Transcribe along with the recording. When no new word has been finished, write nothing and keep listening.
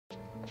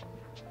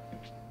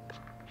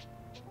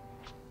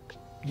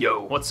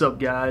Yo, what's up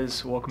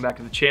guys? Welcome back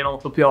to the channel.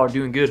 Hope y'all are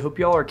doing good. Hope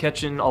y'all are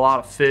catching a lot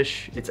of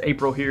fish. It's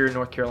April here in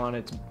North Carolina.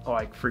 It's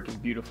like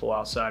freaking beautiful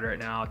outside right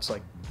now. It's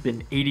like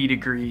been 80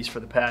 degrees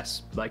for the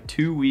past like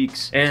 2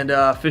 weeks, and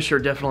fish are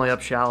definitely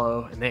up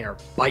shallow and they are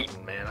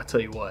biting, man, I tell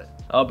you what.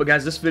 But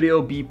guys, this video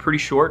will be pretty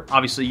short.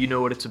 Obviously you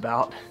know what it's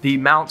about. The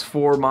mounts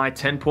for my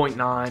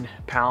 10.9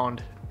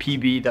 pound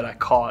PB that I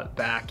caught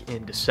back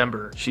in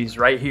December. She's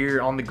right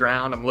here on the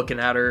ground. I'm looking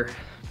at her.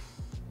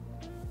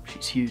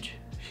 She's huge.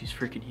 She's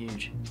freaking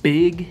huge.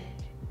 Big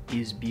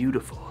is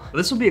beautiful.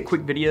 This will be a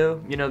quick video.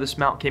 You know, this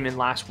mount came in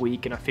last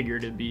week and I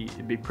figured it'd be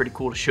pretty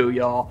cool to show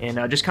y'all and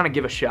just kind of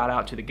give a shout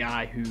out to the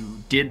guy who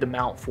did the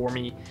mount for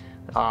me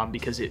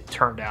because it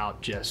turned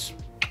out just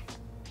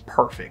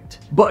perfect.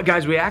 But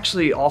guys, we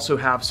actually also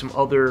have some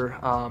other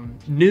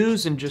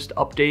news and just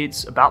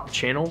updates about the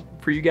channel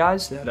for you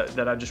guys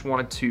that I just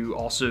wanted to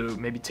also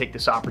maybe take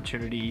this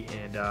opportunity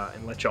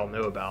and let y'all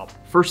know about.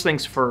 First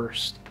things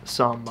first,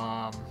 some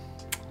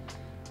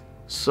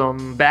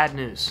bad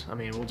news. I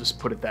mean, we'll just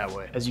put it that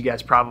way. As you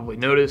guys probably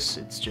notice,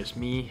 it's just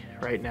me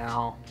right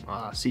now.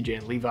 CJ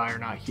and Levi are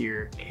not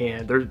here,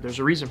 and there's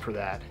a reason for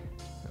that.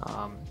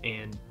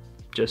 And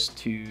just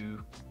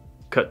to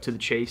cut to the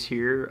chase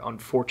here,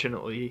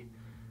 unfortunately,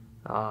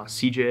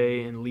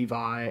 CJ and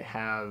Levi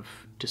have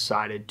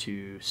decided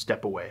to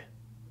step away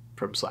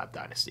from Slab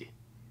Dynasty.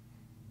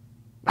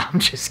 I'm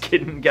just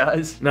kidding,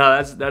 guys.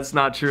 No, that's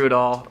not true at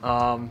all.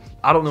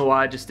 I don't know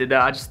why I just did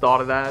that. I just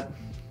thought of that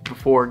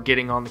before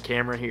getting on the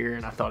camera here,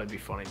 and I thought it'd be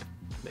funny to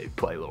maybe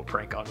play a little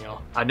prank on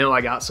y'all. I know I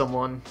got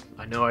someone.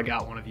 I know I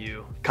got one of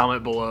you.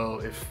 Comment below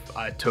if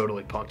I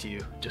totally punked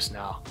you just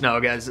now. No,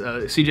 guys,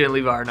 CJ and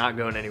Levi are not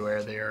going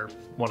anywhere. They are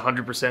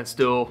 100%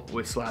 still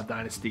with Slab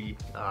Dynasty.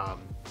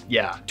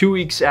 Yeah, 2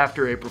 weeks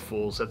after April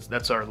Fools.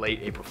 That's our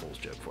late April Fools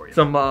joke for you.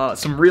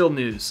 Some real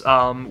news.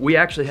 We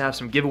actually have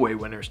some giveaway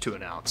winners to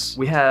announce.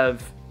 We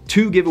have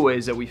 2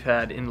 giveaways that we've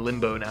had in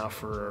limbo now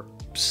for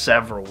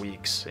several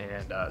weeks,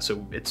 and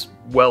so it's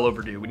well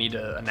overdue. We need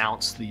to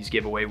announce these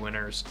giveaway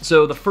winners.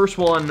 So the first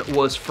one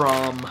was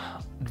from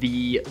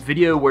the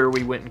video where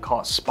we went and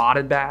caught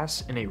spotted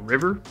bass in a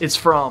river. It's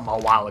from a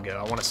while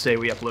ago. I want to say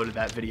we uploaded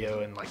that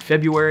video in like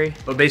February,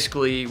 but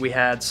basically we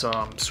had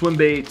some swim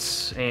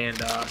baits and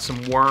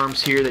some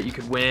worms here that you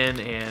could win,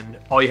 and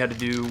all you had to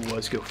do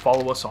was go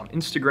follow us on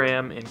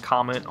Instagram and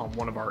comment on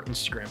one of our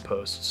Instagram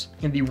posts.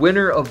 And the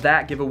winner of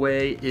that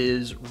giveaway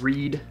is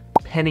Reed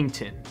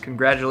Pennington.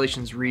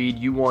 Congratulations, Reed.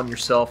 You won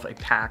yourself a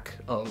pack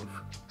of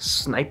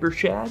sniper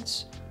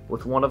shads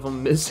with one of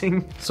them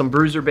missing, some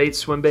bruiser baits,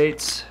 swim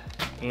baits,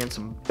 and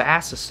some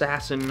Bass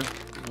Assassin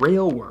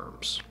rail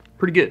worms.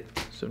 Pretty good.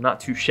 So not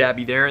too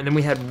shabby there. And then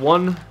we had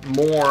one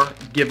more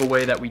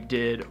giveaway that we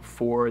did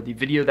for the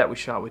video that we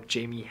shot with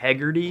Jamie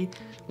Haggerty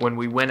when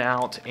we went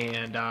out,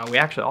 and we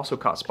actually also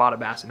caught spotted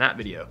bass in that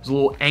video. It was a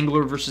little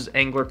angler versus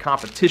angler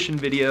competition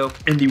video,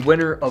 and the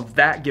winner of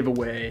that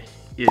giveaway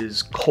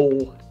is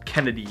Cole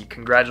Kennedy.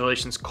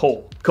 Congratulations,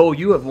 Cole. Cole,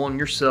 you have won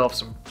yourself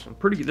some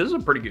pretty good, this is a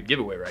pretty good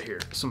giveaway right here.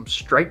 Some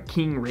Strike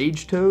King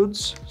Rage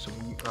Toads.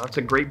 That's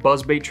a great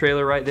buzzbait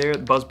trailer right there.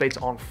 The buzzbait's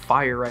on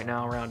fire right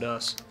now around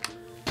us.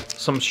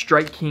 Some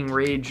Strike King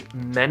Rage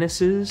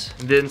Menaces,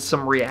 and then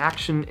some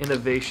Reaction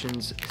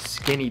Innovations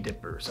Skinny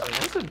Dippers. I mean,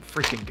 that's a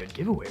freaking good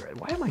giveaway, right?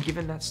 Why am I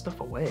giving that stuff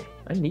away?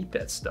 I need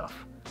that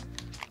stuff.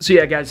 So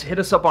yeah, guys, hit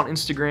us up on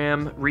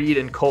Instagram, Reed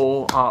and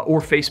Cole,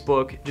 or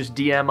Facebook. Just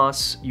DM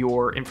us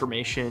your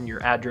information,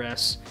 your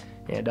address,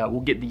 and we'll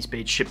get these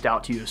baits shipped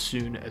out to you as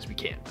soon as we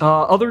can.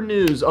 Other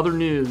news.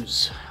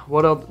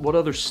 What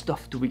other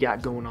stuff do we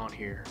got going on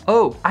here?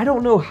 Oh, I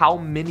don't know how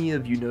many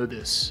of you know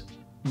this,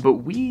 but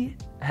we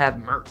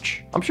have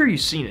merch. I'm sure you've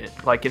seen it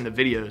like in the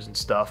videos and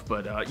stuff,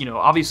 but you know,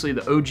 obviously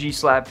the OG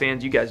Slab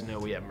fans, you guys know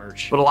we have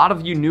merch. But a lot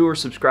of you newer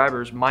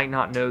subscribers might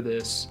not know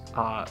this.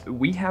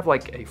 We have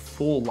like a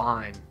full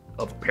line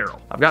of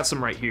apparel. I've got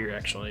some right here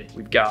actually.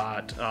 We've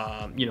got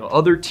you know,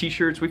 other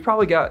t-shirts. We've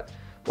probably got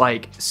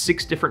like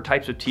 6 different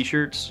types of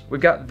t-shirts.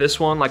 We've got this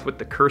one like with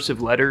the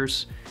cursive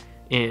letters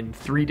in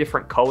 3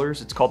 different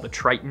colors. It's called the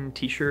Triton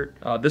t-shirt.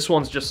 This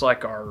one's just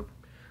like our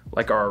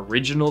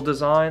original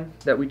design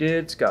that we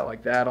did. It's got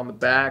like that on the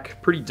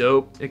back, pretty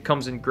dope. It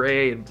comes in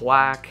gray and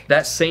black.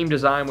 That same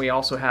design we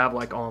also have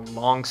like on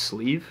long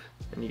sleeve,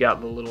 and you got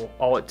the little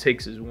all it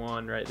takes is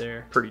one right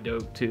there. Pretty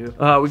dope too.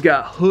 We've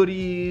got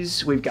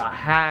hoodies, we've got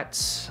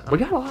hats, we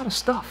got a lot of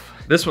stuff.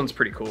 This one's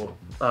pretty cool.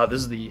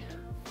 This is the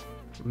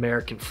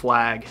American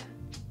flag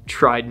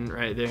trident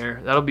right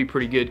there. That'll be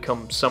pretty good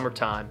come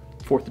summertime.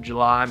 4th of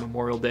July,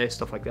 Memorial Day,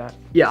 stuff like that.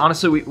 Yeah,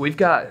 honestly, we've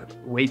got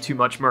way too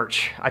much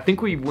merch. I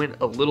think we went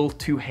a little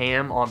too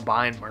ham on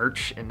buying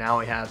merch, and now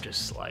we have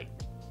just like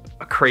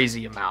a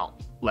crazy amount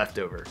left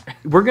over.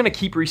 We're gonna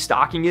keep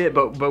restocking it,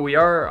 but we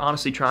are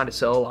honestly trying to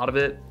sell a lot of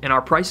it, and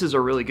our prices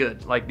are really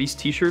good. Like these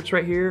t-shirts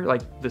right here,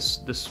 like this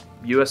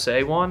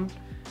USA one,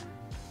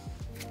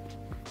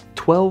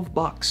 12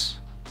 bucks,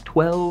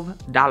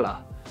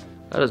 $12.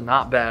 That is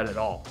not bad at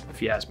all,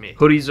 if you ask me.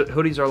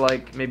 Hoodies are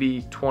like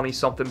maybe 20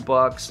 something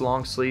bucks.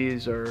 Long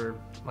sleeves are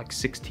like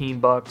 16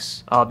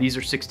 bucks. These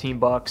are 16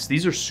 bucks.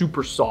 These are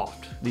super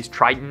soft. These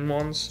Triton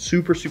ones,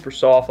 super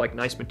soft, like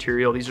nice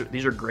material.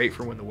 These are great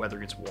for when the weather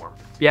gets warm.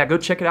 Yeah, go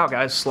check it out,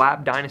 guys.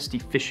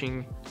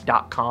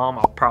 slabdynastyfishing.com.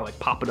 I'll probably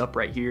pop it up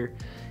right here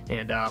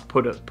and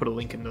put a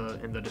link in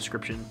the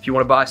description. If you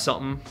want to buy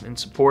something and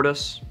support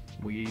us,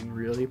 we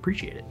really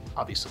appreciate it,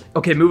 obviously.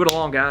 Okay, moving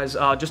along, guys.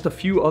 Just a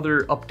few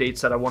other updates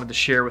that I wanted to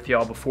share with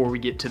y'all before we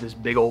get to this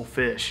big old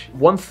fish.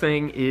 One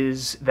thing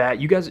is that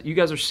you guys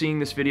are seeing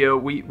this video.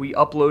 We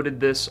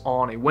uploaded this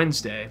on a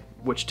Wednesday,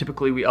 which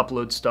typically we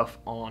upload stuff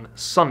on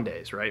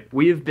Sundays, right?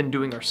 We have been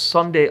doing our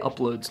Sunday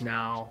uploads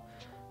now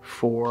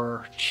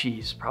for,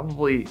 geez,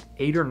 probably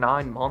 8 or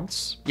 9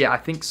 months. Yeah, I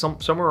think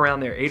somewhere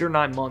around there, 8 or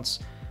 9 months.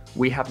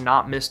 We have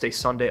not missed a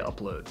Sunday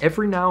upload.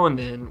 Every now and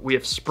then we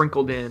have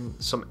sprinkled in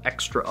some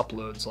extra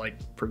uploads, like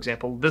for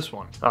example, this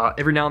one.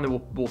 Every now and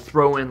then we'll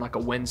throw in like a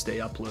Wednesday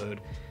upload.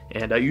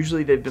 And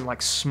usually they've been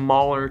like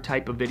smaller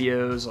type of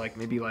videos, like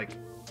maybe like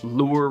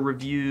lure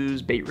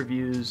reviews, bait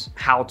reviews,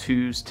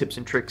 how-tos, tips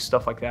and tricks,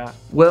 stuff like that.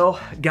 Well,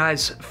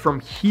 guys, from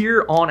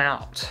here on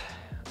out,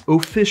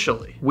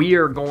 officially, we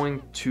are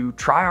going to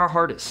try our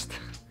hardest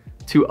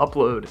to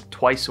upload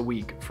twice a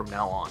week from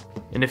now on.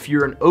 And if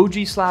you're an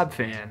OG Slab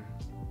fan,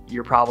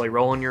 you're probably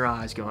rolling your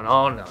eyes going,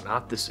 oh no,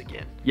 not this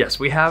again. Yes,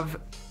 we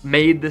have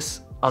made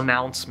this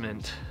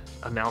announcement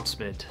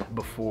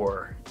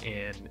before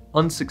and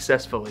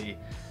unsuccessfully,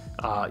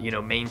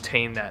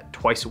 maintain that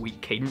twice a week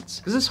cadence.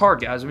 Because it's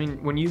hard, guys. I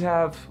mean, when you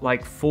have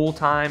like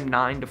full-time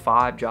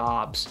 9-to-5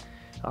 jobs,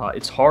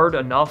 it's hard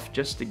enough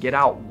just to get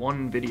out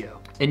one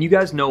video. And you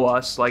guys know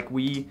us, like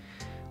we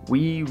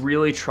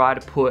really try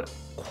to put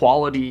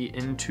quality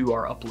into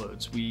our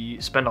uploads. We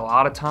spend a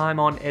lot of time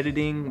on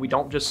editing. We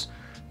don't just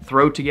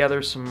throw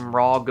together some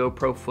raw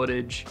GoPro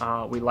footage.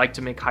 We like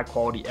to make high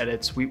quality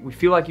edits. We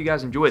feel like you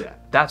guys enjoy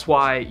that. That's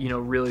why,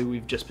 really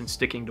we've just been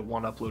sticking to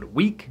one upload a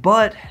week.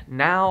 But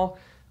now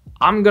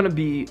I'm gonna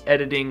be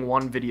editing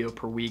one video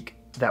per week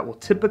that will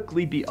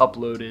typically be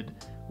uploaded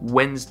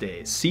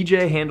Wednesdays.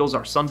 CJ handles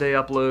our Sunday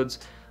uploads.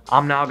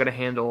 I'm now gonna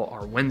handle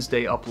our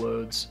Wednesday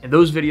uploads, and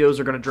those videos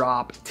are gonna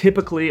drop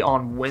typically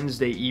on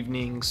Wednesday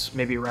evenings,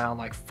 maybe around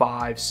like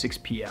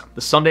 5-6 p.m.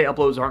 The Sunday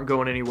uploads aren't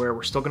going anywhere.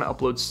 We're still gonna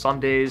upload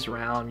Sundays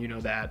around,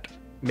 that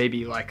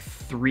maybe like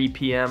 3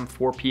 p.m.,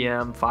 4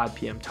 p.m., 5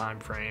 p.m. time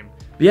frame.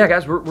 But yeah,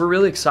 guys, we're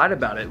really excited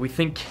about it. We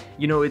think,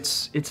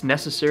 it's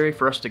necessary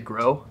for us to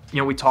grow.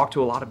 We talk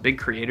to a lot of big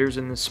creators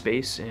in this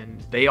space, and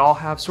they all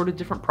have sort of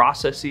different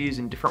processes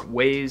and different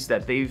ways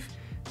that they've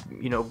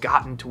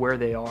gotten to where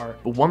they are.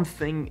 But one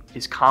thing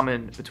is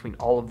common between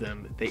all of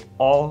them. They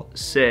all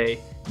say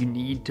you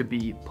need to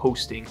be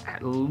posting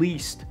at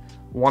least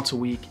once a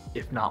week,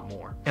 if not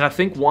more. And I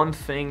think one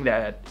thing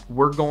that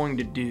we're going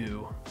to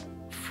do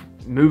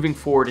moving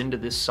forward into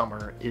this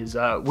summer is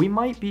we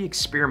might be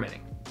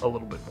experimenting a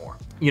little bit more.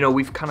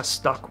 We've kind of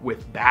stuck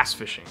with bass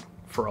fishing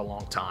for a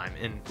long time.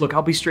 And look,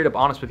 I'll be straight up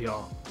honest with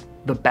y'all.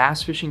 The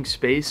bass fishing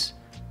space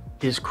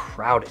is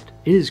crowded.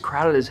 It is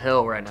crowded as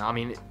hell right now. I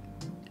mean,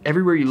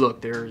 everywhere you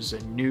look, there's a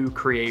new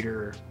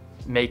creator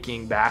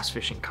making bass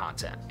fishing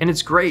content. And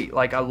it's great,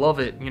 like I love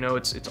it.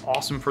 It's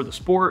awesome for the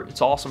sport,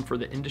 it's awesome for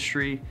the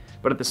industry,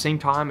 but at the same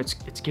time,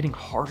 it's getting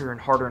harder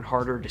and harder and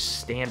harder to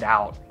stand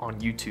out on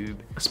YouTube,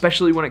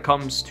 especially when it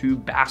comes to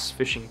bass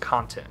fishing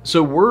content.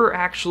 So we're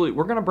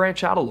gonna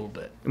branch out a little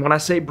bit. And when I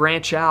say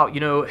branch out,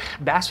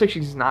 bass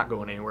fishing is not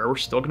going anywhere. We're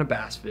still gonna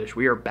bass fish.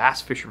 We are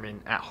bass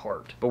fishermen at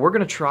heart. But we're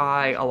gonna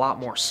try a lot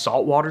more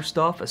saltwater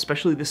stuff,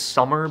 especially this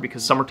summer,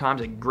 because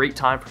summertime's a great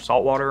time for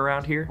saltwater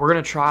around here. We're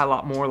gonna try a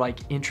lot more like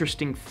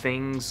interesting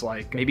things,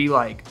 like maybe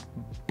like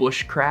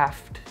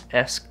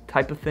bushcraft-esque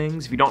type of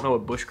things. If you don't know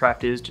what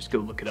bushcraft is, just go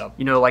look it up.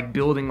 Like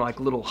building like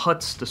little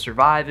huts to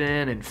survive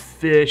in and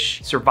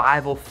fish,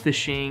 survival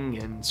fishing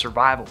and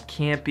survival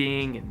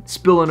camping, and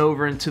spilling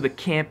over into the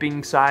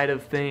camping side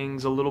of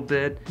things a little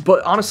bit.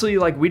 But honestly,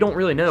 like we don't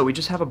really know. We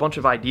just have a bunch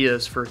of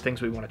ideas for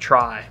things we want to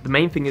try. The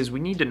main thing is we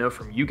need to know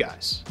from you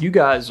guys. You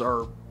guys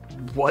are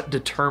what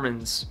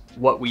determines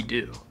what we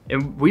do.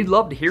 And we'd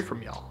love to hear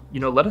from y'all.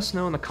 Let us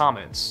know in the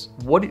comments,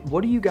 what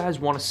do you guys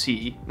want to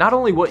see? Not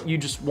only what you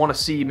just want to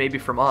see maybe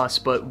from us,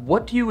 but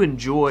what do you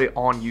enjoy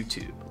on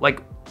YouTube?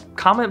 Like,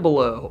 comment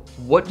below,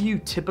 what do you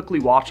typically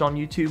watch on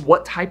YouTube?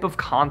 What type of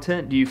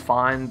content do you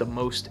find the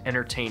most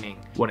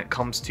entertaining when it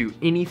comes to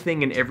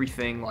anything and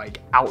everything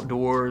like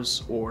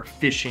outdoors or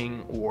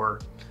fishing or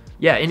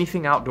yeah,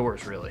 anything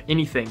outdoors really.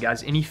 Anything,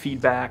 guys, any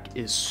feedback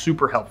is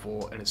super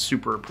helpful and it's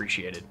super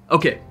appreciated.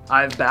 Okay,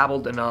 I've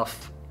babbled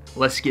enough.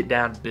 Let's get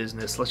down to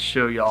business. Let's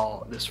show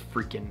y'all this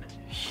freaking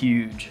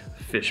huge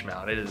fish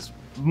mount. It is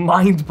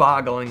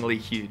mind-bogglingly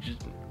huge.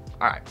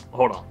 All right,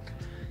 hold on.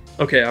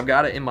 Okay, I've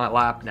got it in my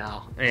lap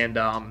now. And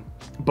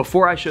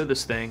before I show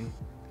this thing,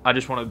 I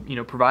just want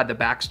to, provide the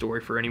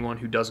backstory for anyone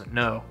who doesn't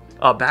know.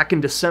 Back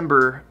in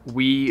December,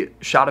 we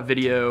shot a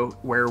video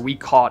where we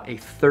caught a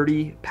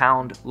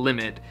 30-pound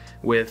limit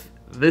with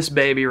this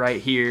baby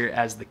right here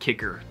as the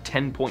kicker,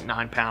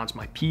 10.9 pounds,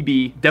 my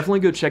PB. Definitely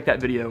go check that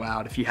video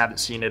out if you haven't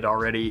seen it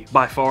already.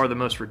 By far the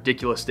most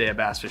ridiculous day of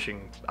bass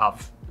fishing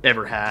I've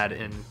ever had,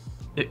 and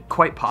it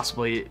quite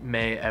possibly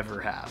may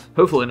ever have.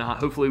 Hopefully not.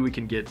 Hopefully we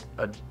can get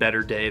a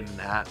better day than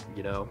that,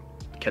 you know,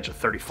 catch a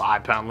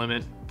 35-pound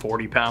limit,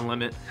 40-pound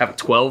limit, have a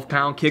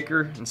 12-pound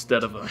kicker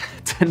instead of a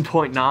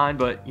 10.9,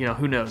 but you know,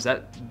 who knows?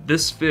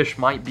 This fish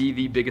might be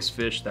the biggest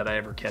fish that I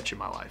ever catch in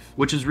my life,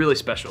 which is really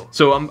special.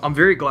 So I'm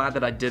very glad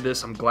that I did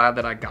this. I'm glad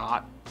that I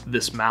got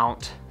this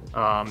mount,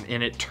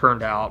 and it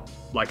turned out,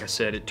 like I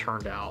said, it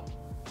turned out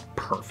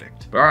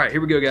perfect. All right,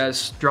 here we go,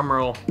 guys. Drum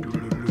roll.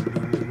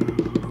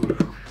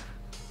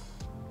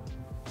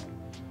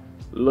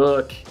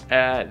 Look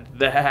at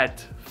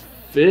that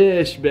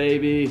fish,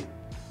 baby.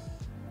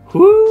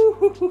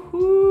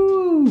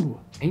 Woo!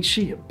 Ain't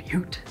she a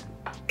beaut?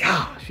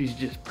 God, she's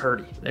just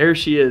pretty. There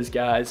she is,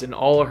 guys, in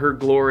all of her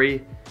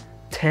glory.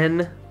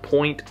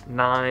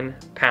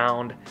 10.9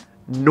 pound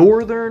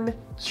northern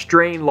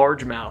strain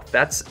largemouth.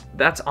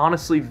 That's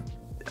honestly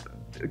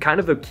kind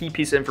of a key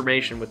piece of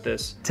information with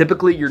this.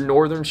 Typically, your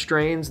northern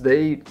strains,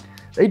 they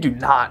do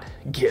not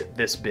get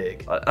this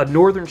big. A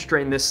northern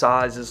strain this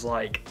size is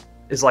like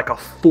a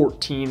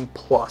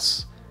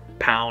 14+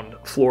 pound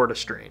Florida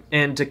strain.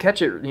 And to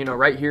catch it, you know,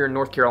 right here in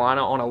North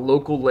Carolina on a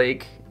local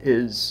lake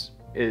is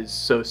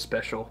so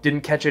special.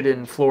 Didn't catch it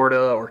in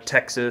Florida or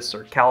Texas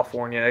or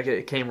California.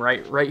 It came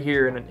right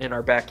here in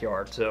our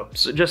backyard. So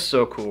just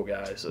so cool,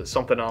 guys. It's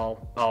something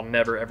I'll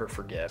never ever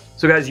forget.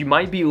 So guys, you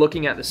might be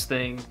looking at this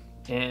thing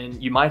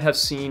and you might have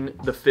seen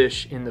the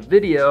fish in the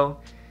video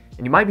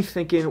and you might be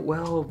thinking,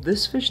 well,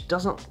 this fish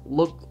doesn't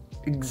look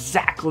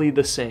exactly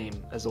the same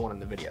as the one in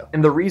the video.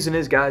 And the reason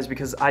is, guys,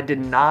 because I did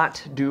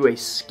not do a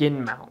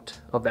skin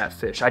mount of that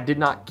fish. I did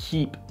not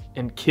keep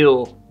and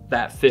kill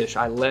that fish.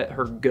 I let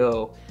her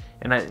go,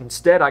 and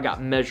instead I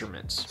got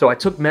measurements. So I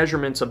took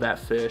measurements of that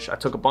fish.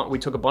 We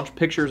took a bunch of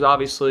pictures,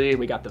 obviously.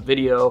 We got the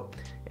video,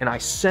 and I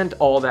sent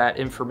all that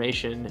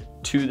information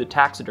to the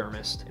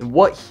taxidermist. And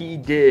what he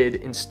did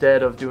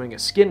instead of doing a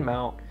skin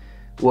mount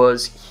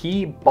was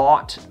he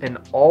bought an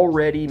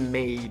already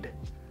made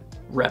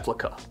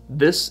replica.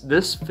 This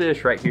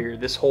fish right here,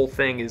 this whole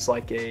thing is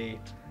like a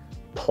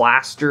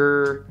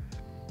plaster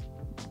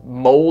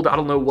mold. I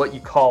don't know what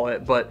you call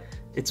it, but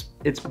it's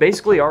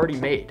basically already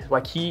made.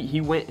 Like he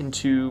went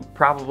into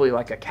probably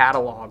like a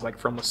catalog, like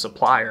from a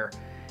supplier,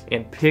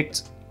 and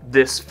picked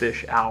this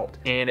fish out,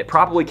 and it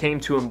probably came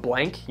to him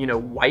blank, you know,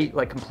 white,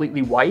 like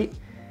completely white.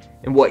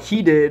 And what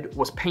he did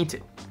was paint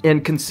it.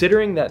 And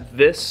considering that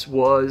this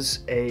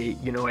was a,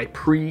 you know, a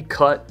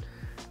pre-cut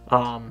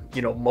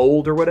you know,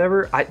 mold or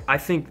whatever, I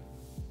think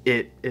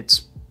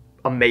it's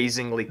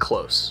amazingly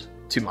close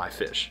to my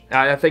fish.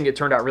 I think it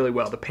turned out really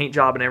well. The paint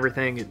job and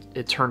everything,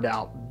 it turned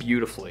out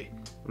beautifully.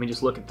 I mean,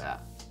 just look at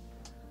that.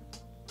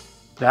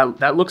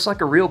 That looks like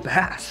a real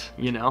bass,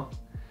 you know?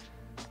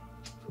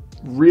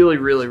 Really,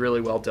 really, really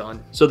well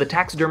done. So the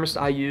taxidermist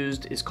I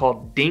used is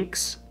called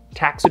Dink's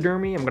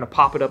Taxidermy. I'm gonna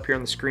pop it up here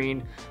on the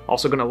screen.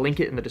 Also gonna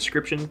link it in the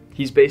description.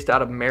 He's based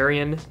out of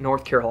Marion,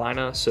 North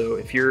Carolina. So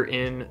if you're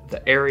in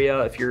the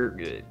area, if you're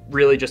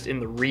really just in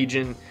the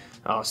region,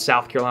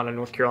 South Carolina,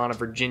 North Carolina,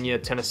 Virginia,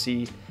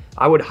 Tennessee,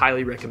 I would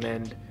highly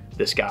recommend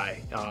this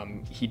guy.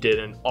 He did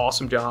an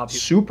awesome job.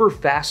 Super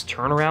fast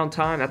turnaround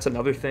time. That's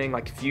another thing.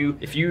 Like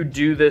if you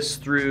do this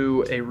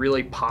through a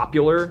really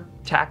popular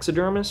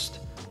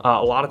taxidermist,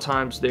 a lot of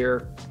times their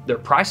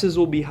prices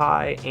will be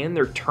high and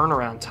their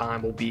turnaround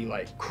time will be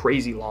like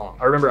crazy long.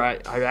 I remember I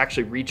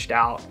actually reached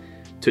out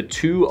to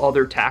 2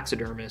 other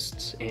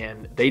taxidermists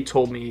and they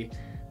told me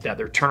that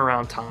their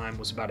turnaround time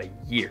was about a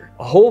year.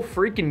 A whole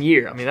freaking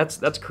year. I mean,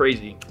 that's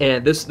crazy.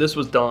 And this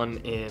was done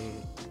in,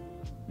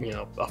 you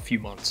know, a few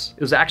months.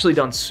 It was actually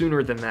done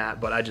sooner than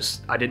that, but I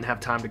didn't have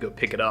time to go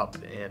pick it up,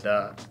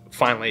 and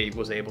finally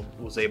was able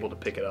to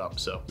pick it up.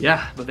 So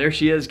yeah, but there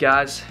she is,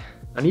 guys.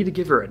 I need to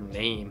give her a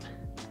name.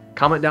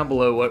 Comment down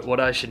below what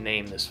I should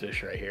name this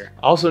fish right here.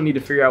 I also need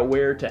to figure out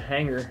where to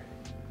hang her.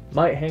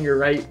 Might hang her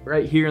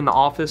right here in the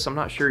office. I'm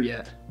not sure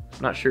yet.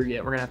 We're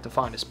gonna have to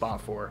find a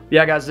spot for her.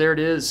 Yeah, guys, there it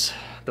is.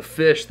 The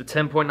fish, the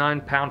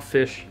 10.9 pound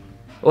fish.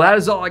 Well, that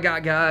is all I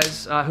got,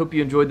 guys. I hope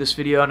you enjoyed this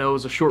video. I know it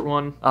was a short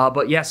one,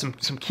 but yeah, some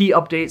key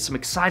updates, some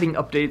exciting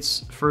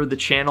updates for the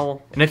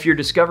channel. And if you're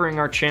discovering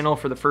our channel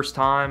for the first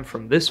time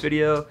from this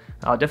video,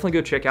 definitely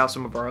go check out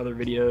some of our other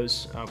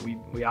videos.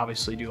 We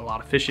obviously do a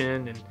lot of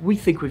fishing, and we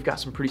think we've got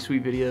some pretty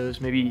sweet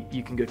videos. Maybe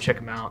you can go check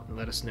them out and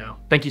let us know.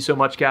 Thank you so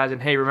much, guys.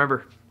 And hey,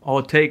 remember, all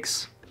it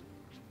takes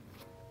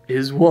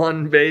is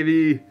one,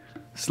 baby.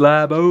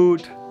 Slab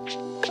out.